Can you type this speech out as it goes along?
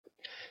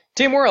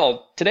Team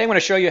World, today I'm going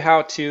to show you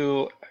how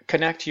to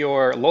connect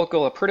your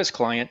local Apertus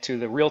client to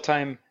the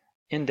real-time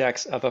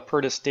index of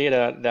Apertus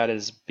data that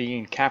is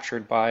being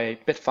captured by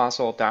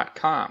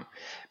BITFOSSIL.com.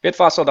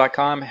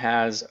 BITFOSSIL.com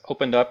has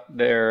opened up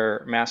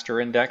their master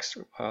index,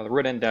 the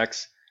root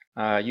index,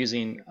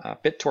 using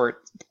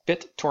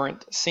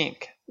BitTorrent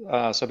Sync.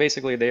 So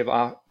basically they've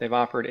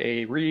offered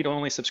a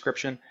read-only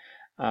subscription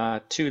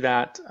to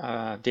that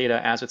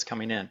data as it's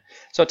coming in.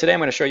 So today I'm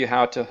going to show you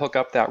how to hook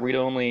up that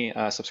read-only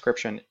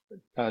subscription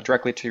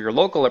directly to your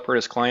local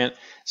Apertus client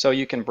so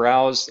you can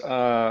browse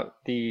the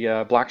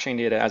blockchain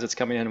data as it's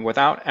coming in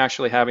without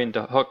actually having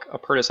to hook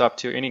Apertus up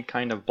to any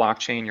kind of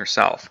blockchain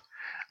yourself.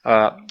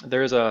 I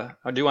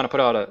do want to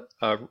put out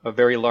a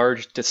very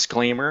large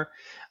disclaimer,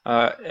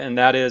 and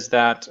that is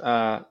that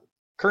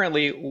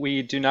currently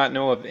we do not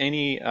know of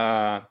any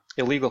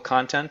illegal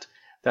content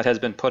that has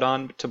been put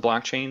on to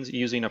blockchains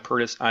using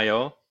Apertus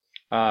IO.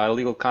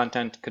 Illegal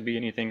content could be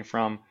anything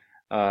from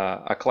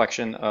a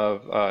collection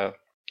of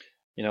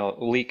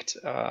leaked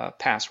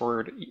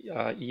password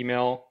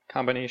email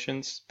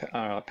combinations,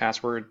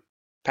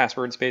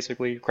 passwords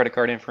basically, credit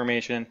card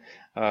information,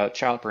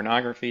 child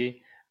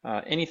pornography,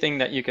 anything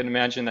that you can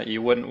imagine that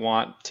you wouldn't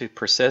want to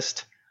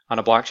persist on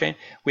a blockchain.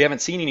 We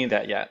haven't seen any of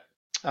that yet.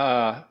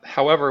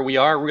 However, we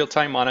are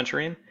real-time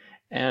monitoring.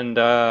 And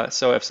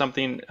so if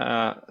something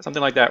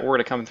like that were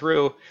to come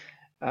through,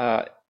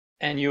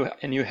 and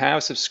you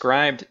have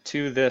subscribed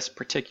to this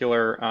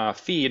particular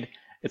feed,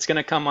 it's going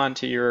to come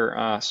onto your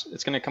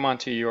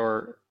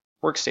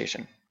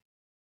workstation.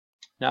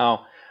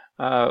 Now,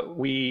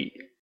 we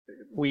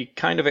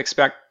kind of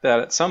expect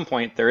that at some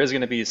point there is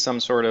going to be some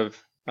sort of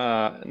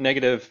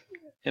negative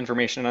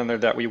information on there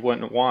that we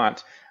wouldn't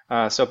want.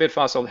 So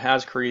BitFossil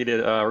has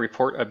created a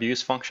report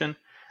abuse function.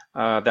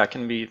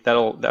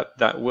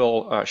 That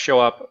will show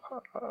up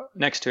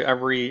next to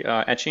every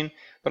etching,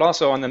 but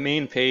also on the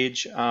main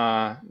page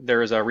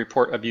there is a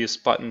report abuse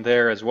button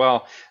there as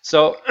well.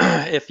 So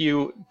if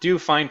you do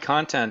find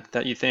content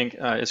that you think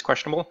is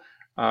questionable,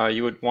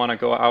 you would want to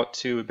go out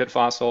to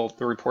BitFossil,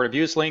 the report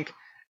abuse link,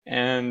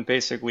 and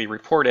basically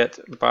report it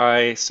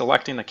by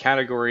selecting the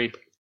category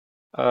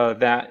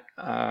that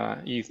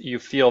you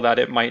feel that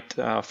it might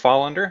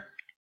fall under.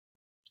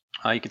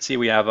 You can see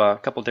we have a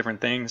couple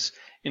different things: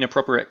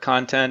 inappropriate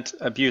content,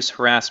 abuse,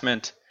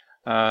 harassment,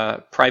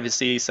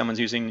 privacy, someone's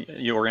using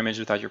your image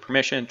without your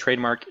permission,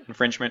 trademark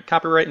infringement,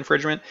 copyright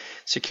infringement,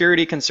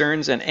 security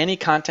concerns, and any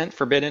content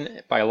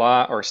forbidden by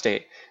law or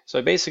state.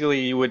 So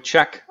basically you would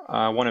check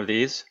one of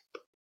these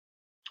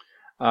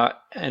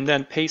and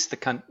then paste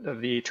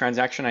the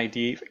transaction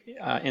ID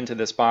into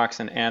this box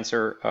and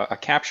answer a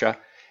CAPTCHA.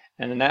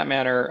 And in that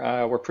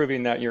manner, we're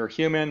proving that you're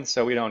human,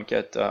 so we don't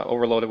get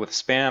overloaded with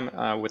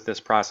spam with this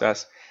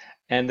process.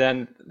 And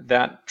then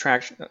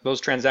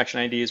those transaction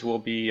IDs will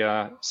be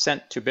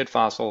sent to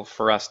BitFossil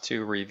for us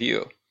to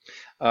review.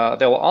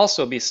 They will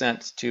also be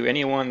sent to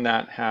anyone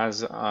that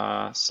has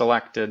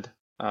selected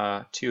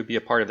to be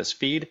a part of this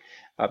feed,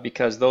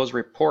 because those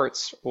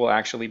reports will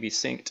actually be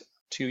synced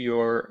to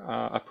your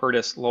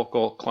Apertus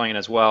local client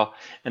as well,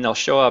 and they'll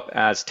show up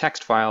as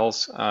text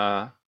files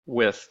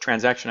with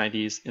transaction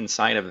IDs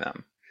inside of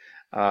them.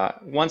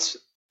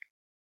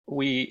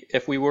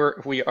 If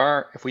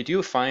we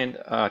do find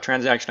a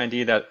transaction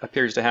ID that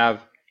appears to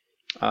have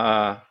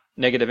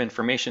negative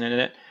information in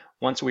it,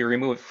 once we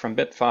remove it from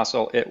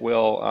BitFossil, it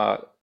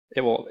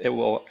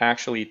will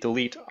actually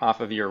delete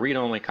off of your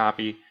read-only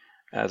copy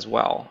as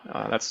well.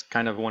 That's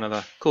kind of one of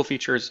the cool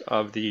features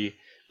of the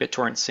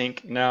BitTorrent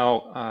Sync,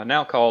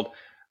 now called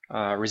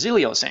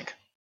Resilio Sync.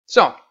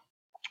 So,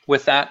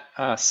 with that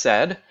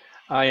said,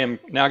 I am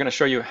now going to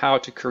show you how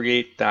to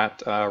create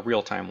that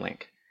real-time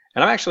link.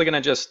 And I'm actually going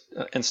to just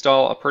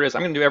install Apertus.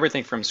 I'm going to do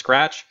everything from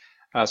scratch.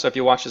 So if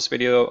you watch this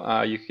video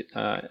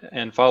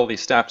and follow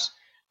these steps,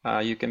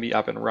 you can be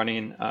up and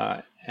running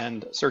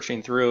and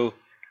searching through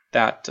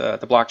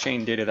the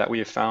blockchain data that we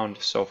have found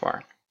so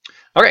far.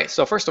 Okay,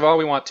 so first of all,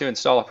 we want to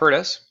install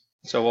Apertus.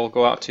 So we'll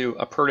go out to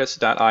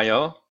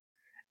apertus.io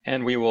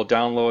and we will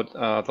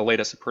download the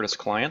latest Apertus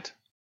client.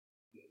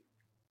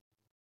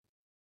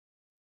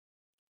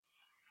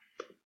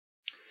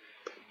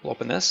 We'll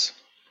open this.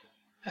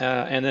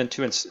 And then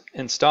to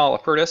install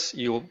Apertus,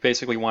 you'll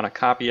basically want to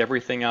copy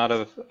everything out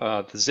of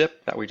the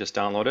zip that we just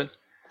downloaded.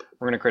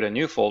 We're going to create a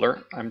new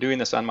folder. I'm doing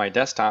this on my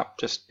desktop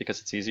just because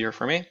it's easier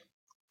for me.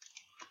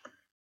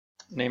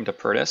 Named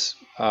Apertus.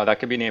 That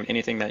could be named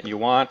anything that you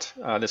want.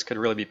 This could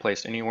really be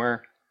placed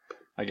anywhere.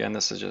 Again,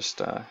 this is just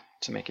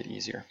to make it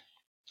easier.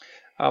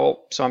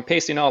 So I'm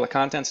pasting all the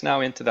contents now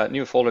into that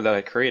new folder that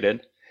I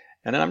created.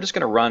 And then I'm just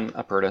going to run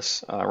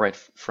Apertus right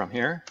from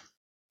here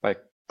by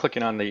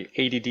clicking on the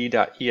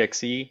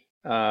add.exe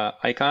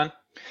icon.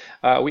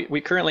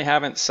 We currently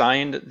haven't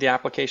signed the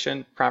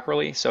application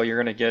properly, so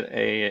you're going to get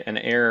an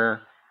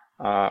error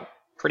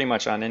pretty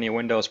much on any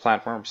Windows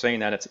platform saying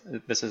that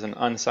this is an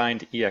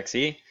unsigned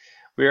exe.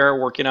 We are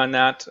working on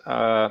that.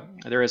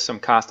 There is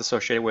some cost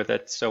associated with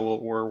it, so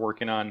we're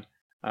working on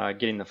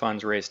getting the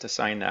funds raised to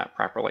sign that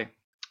properly.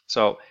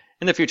 So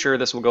In the future,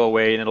 this will go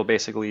away and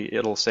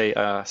it'll say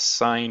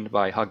signed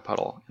by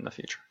HugPuddle in the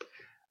future.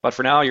 But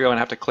for now, you're going to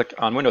have to click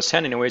on Windows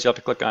 10 anyways. You have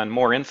to click on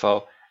More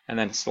Info and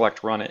then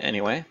select Run It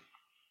Anyway.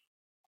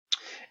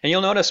 And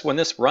you'll notice when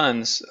this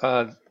runs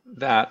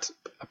that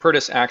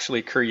Apertus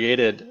actually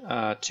created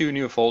 2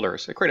 new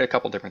folders. It created a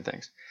couple different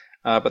things.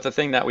 But the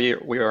thing that we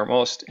are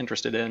most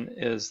interested in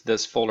is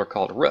this folder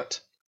called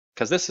root,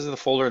 because this is the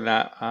folder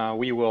that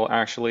we will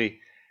actually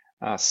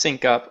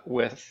sync up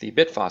with the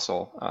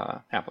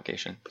BITFOSSIL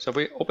application. So if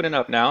we open it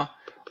up now,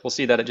 we'll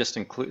see that it just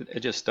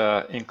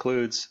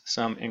includes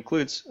some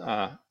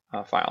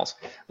files.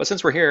 But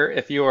since we're here,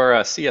 if you are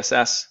a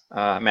CSS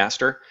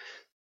master,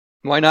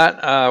 why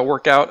not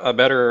work out a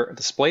better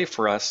display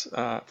for us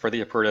for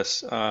the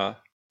Apertus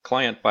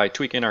client by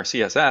tweaking our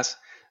CSS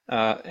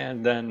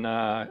and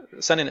then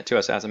sending it to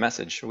us as a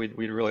message. We'd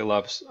really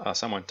love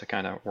someone to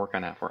kind of work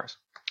on that for us.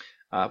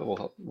 But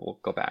we'll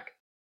go back.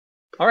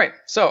 All right,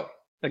 so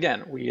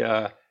again, we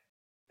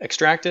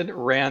extracted,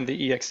 ran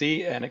the exe,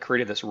 and it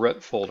created this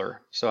root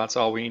folder. So that's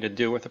all we need to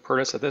do with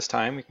Apertus at this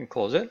time. We can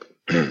close it.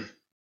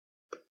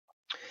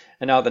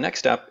 And now the next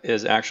step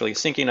is actually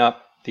syncing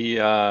up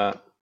the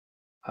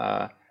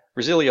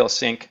Resilio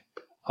sync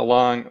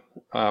along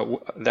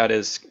that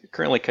is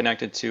currently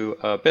connected to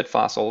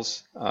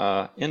BITFOSSIL's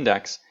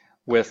index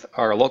with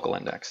our local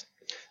index.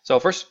 So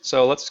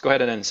let's go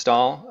ahead and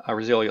install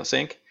Resilio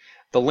sync.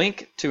 The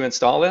link to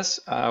install this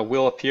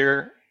will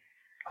appear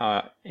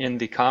in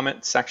the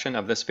comment section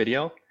of this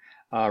video.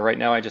 Right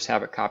now I just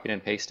have it copied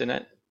and pasted in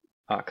it,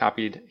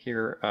 copied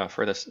here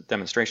for this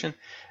demonstration.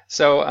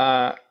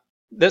 So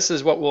this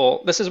is what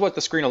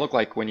the screen will look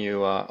like when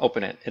you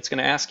open it. It's going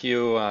to ask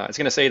you, it's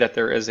going to say that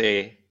there is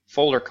a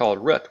folder called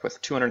root with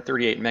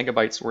 238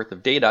 megabytes worth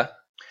of data,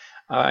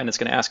 and it's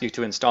going to ask you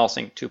to install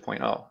Sync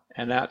 2.0.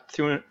 And that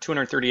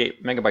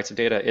 238 megabytes of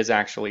data is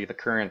actually the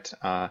current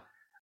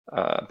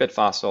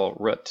BITFOSSIL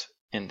root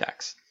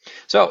index.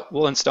 So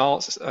we'll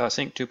install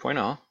Sync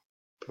 2.0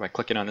 by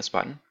clicking on this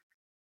button.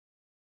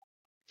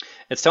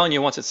 It's telling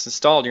you once it's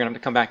installed, you're going to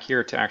have to come back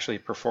here to actually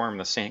perform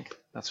the sync.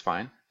 That's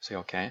fine. Say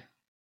OK.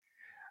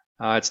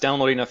 It's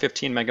downloading a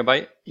 15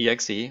 megabyte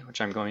exe, which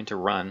I'm going to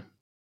run.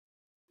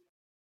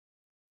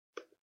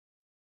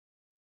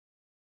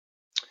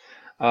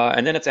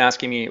 And then it's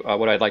asking me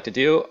what I'd like to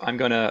do. I'm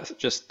going to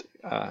just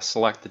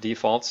select the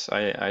defaults.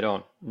 I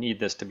don't need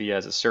this to be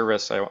as a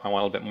service. I want a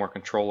little bit more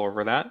control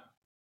over that.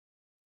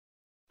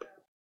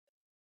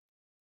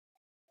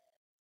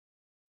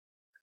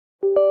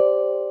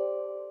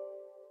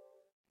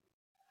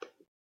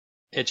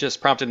 It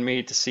just prompted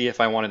me to see if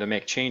I wanted to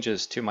make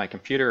changes to my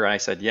computer. I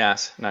said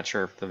yes. Not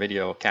sure if the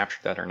video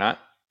captured that or not.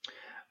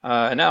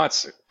 And now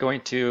it's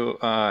going to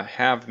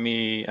have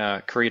me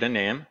create a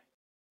name.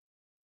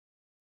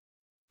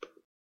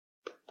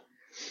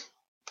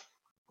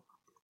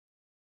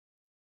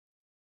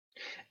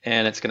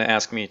 And it's going to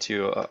ask me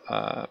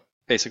to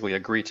basically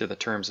agree to the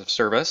terms of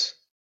service.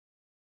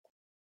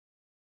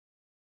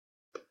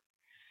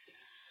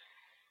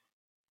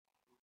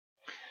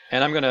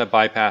 And I'm going to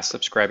bypass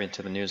subscribing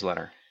to the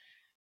newsletter.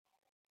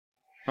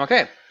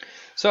 Okay,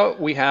 so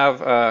we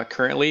have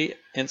currently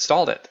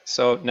installed it.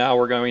 So now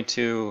we're going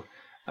to,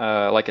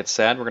 like it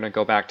said, we're going to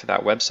go back to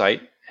that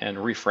website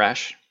and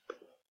refresh.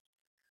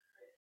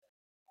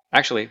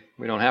 Actually,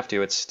 we don't have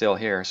to, it's still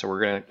here. So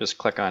we're going to just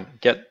click on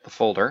Get the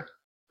Folder.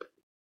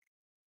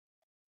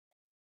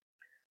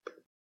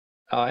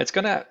 It's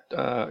going to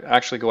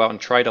actually go out and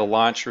try to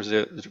launch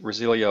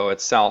Resilio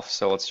itself.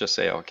 So let's just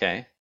say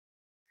OK.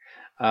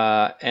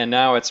 And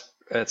now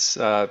it's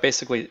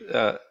basically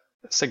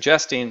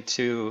suggesting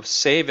to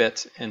save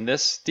it in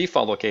this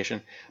default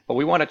location, but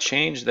we want to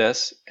change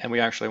this, and we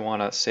actually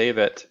want to save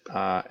it,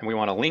 and we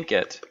want to link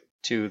it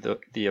to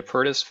the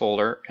Apertus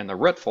folder and the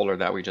root folder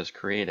that we just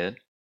created.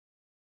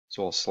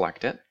 So we'll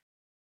select it.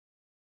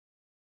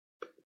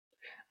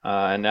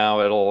 And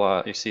now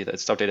it'll, you see that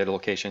it's updated the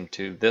location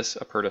to this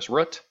Apertus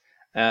root,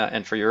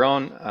 and for your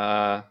own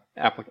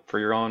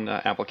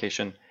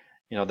application,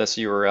 you know, this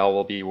URL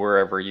will be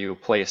wherever you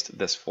placed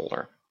this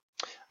folder.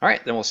 All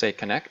right, then we'll say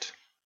connect.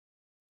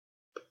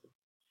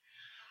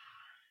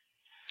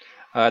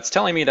 It's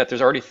telling me that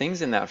there's already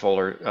things in that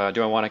folder.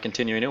 Do I want to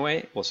continue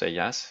anyway? We'll say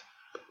yes.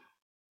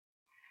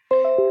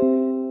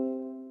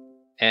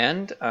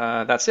 And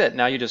that's it.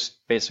 Now you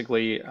just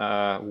basically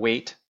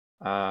wait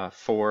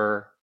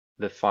for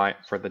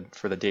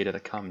the data to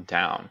come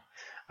down.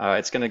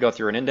 It's going to go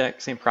through an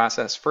indexing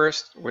process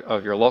first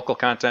of your local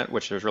content,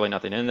 which there's really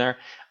nothing in there,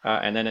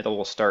 and then it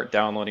will start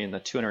downloading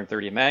the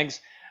 230 megs.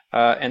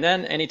 And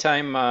then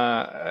anytime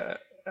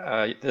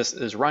this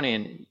is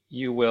running,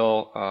 you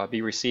will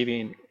be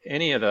receiving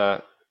any of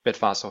the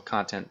BITFOSSIL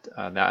content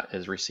that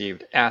is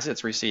received as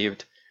it's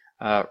received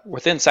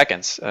within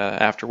seconds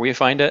after we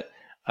find it.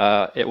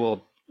 It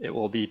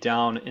will be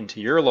down into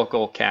your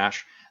local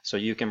cache, so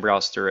you can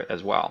browse through it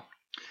as well.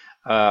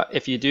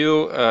 If you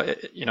do,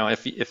 you know,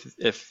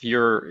 if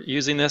you're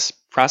using this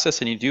process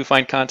and you do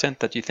find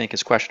content that you think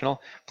is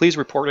questionable, please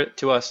report it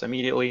to us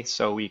immediately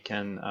so we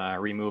can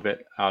remove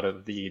it out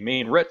of the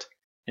main root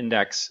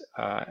index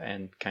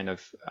and kind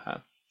of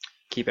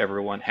keep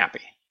everyone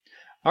happy.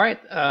 All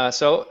right,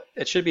 so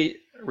it should be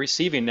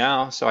receiving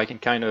now, so I can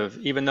kind of,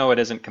 even though it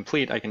isn't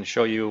complete, I can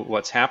show you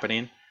what's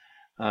happening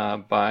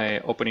by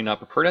opening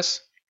up Apertus.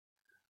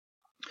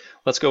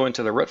 Let's go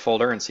into the root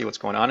folder and see what's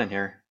going on in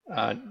here.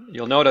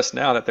 You'll notice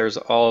now that there's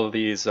all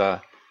these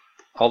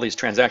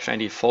transaction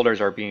ID folders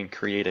are being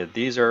created.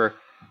 These are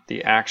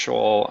the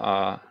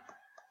actual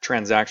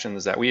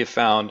transactions that we have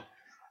found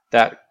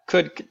that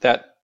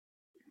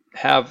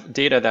have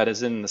data that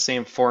is in the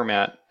same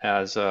format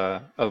as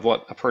of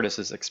what Apertus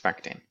is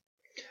expecting.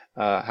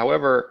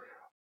 However,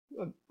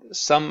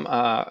 some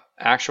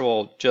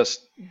actual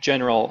just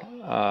general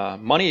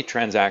money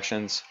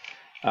transactions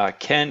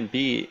can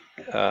be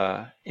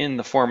in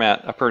the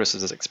format Apertus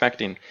is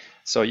expecting.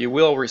 So you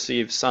will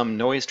receive some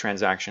noise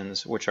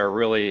transactions, which are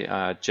really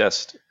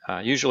just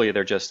usually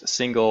they're just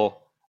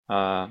single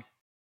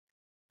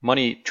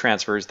money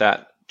transfers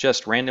that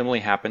just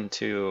randomly happen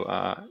to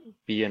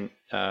be in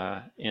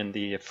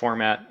the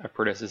format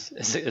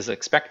Apertus is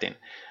expecting.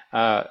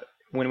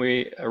 When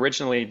we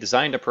originally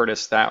designed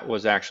Apertus, that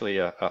was actually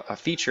a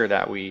feature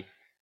that we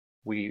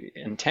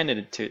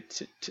intended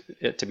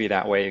it to be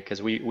that way,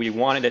 because we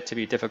wanted it to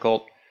be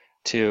difficult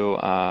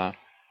to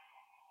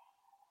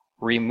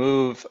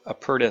remove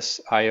Apertus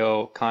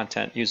I/O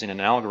content using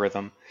an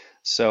algorithm.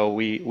 So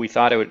we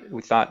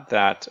thought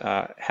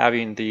that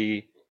having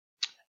the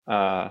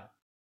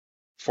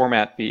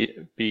format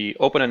be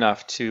open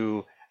enough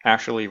to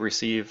actually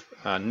receive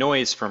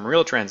noise from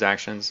real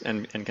transactions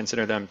and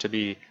consider them to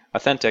be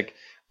authentic,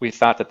 we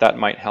thought that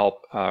might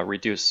help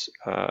reduce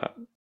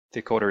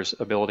the coder's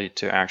ability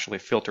to actually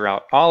filter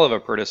out all of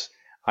Apertus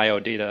I/O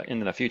data in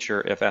the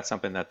future if that's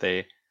something that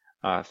they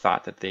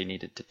thought that they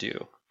needed to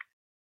do.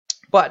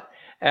 But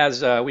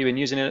as we've been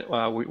using it,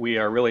 we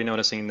are really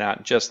noticing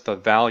that just the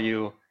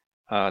value,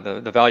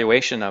 the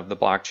valuation of the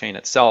blockchain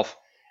itself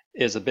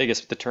is the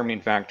biggest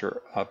determining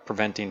factor of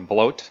preventing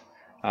bloat.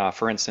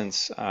 For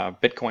instance,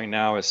 Bitcoin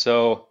now is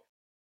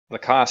the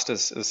cost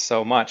is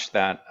so much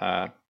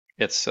that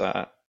it's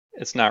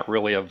not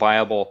really a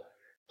viable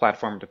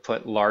platform to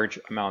put large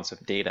amounts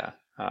of data.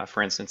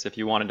 For instance, if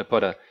you wanted to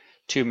put a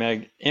 2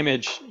 meg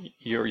image,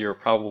 you're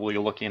probably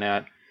looking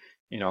at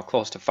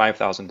close to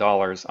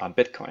 $5,000 on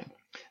Bitcoin.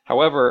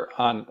 However,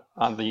 on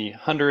the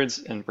hundreds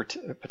and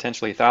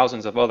potentially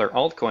thousands of other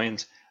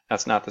altcoins,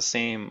 that's not the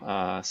same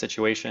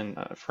situation.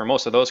 For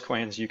most of those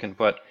coins, you can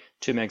put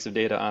 2 megs of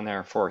data on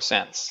there for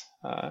cents,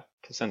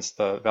 since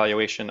the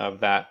valuation of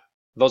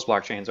those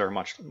blockchains are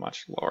much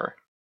lower.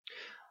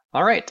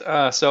 All right,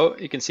 so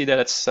you can see that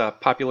it's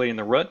populating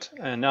the root,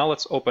 and now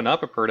let's open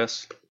up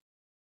Apertus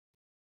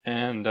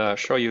and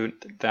show you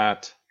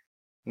that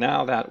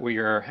now that we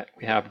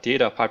have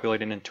data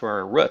populating into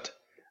our root,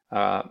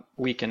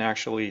 we can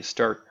actually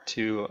start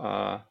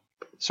to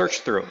search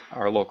through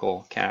our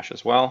local cache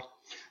as well.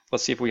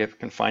 Let's see if we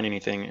can find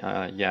anything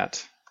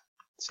yet.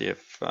 See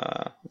if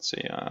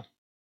see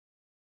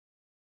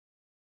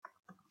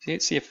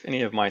if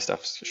any of my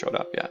stuff showed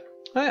up yet.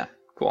 Oh yeah,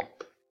 cool.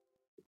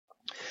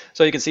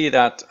 So you can see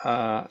that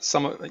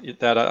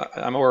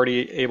I'm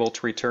already able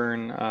to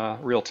return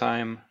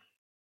real-time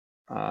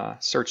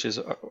searches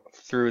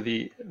through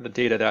the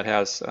data that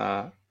has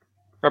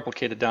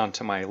replicated down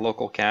to my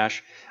local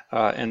cache,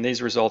 and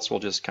these results will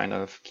just kind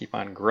of keep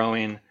on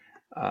growing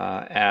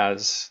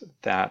as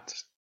that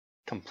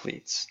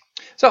completes.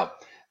 So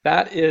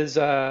that is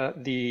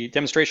the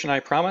demonstration I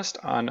promised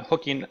on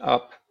hooking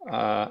up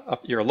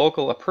your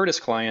local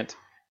Apertus client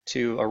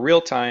to a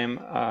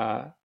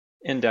real-time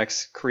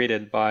index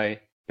created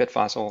by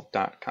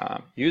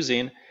BITFOSSIL.com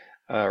using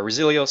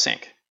Resilio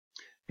Sync.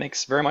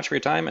 Thanks very much for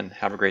your time and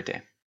have a great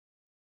day.